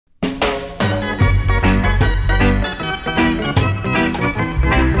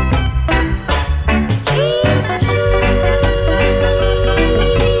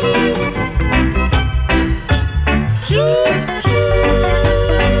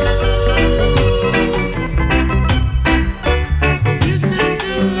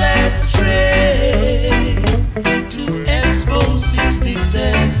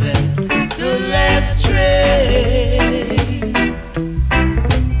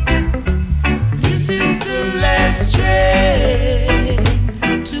last train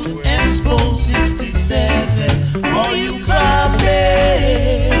to Expo 67. Are you coming?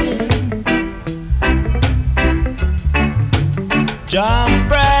 Jump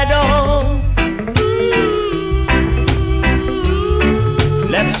right on.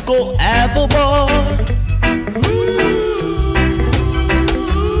 Let's go have a ball.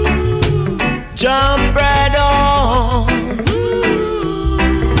 Jump right on.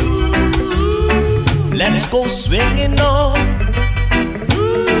 Let's go swinging on.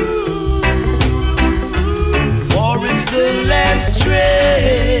 For it's the last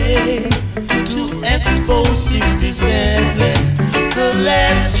train to Expo 67. The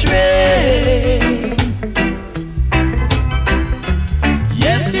last train.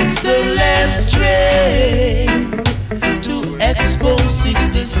 Yes, it's the last train to Expo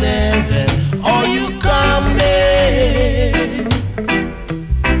 67. Are you coming?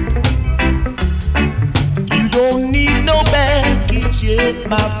 You don't need no baggage yet,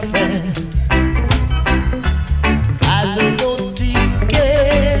 my friend. I don't know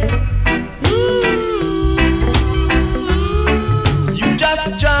ticket. You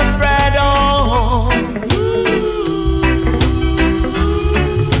just jump right on.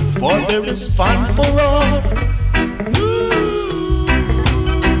 For there is fun for all.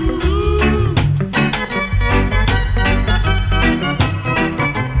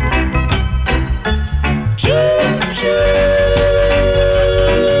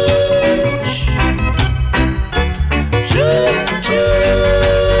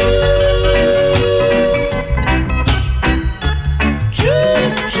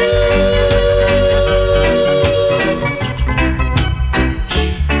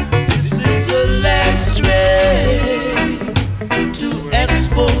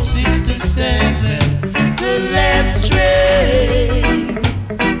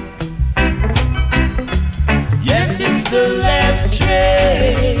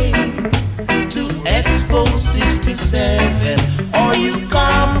 Are you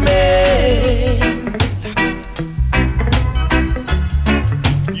coming?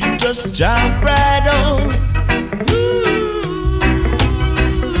 You just jump right on.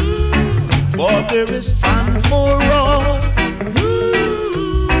 For there is fun for all.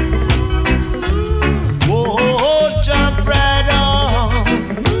 Whoa, jump right on.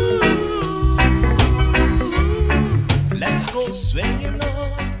 Let's go swinging on.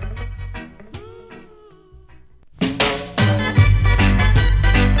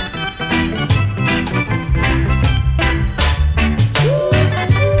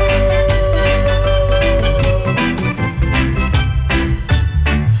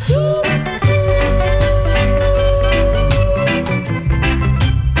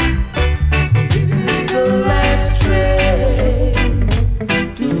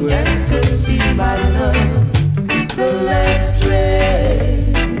 Ecstasy, my love, the last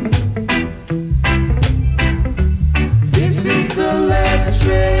train. This is the last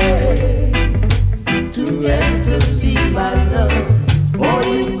train to ecstasy, my love. Are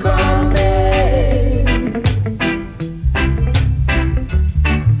you coming?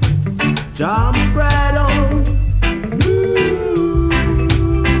 Jump right on.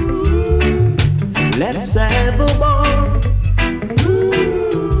 Let's have a ball.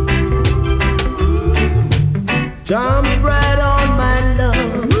 Jump right on, my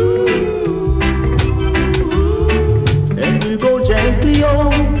love. And we go gently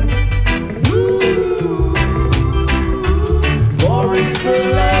on. For it's the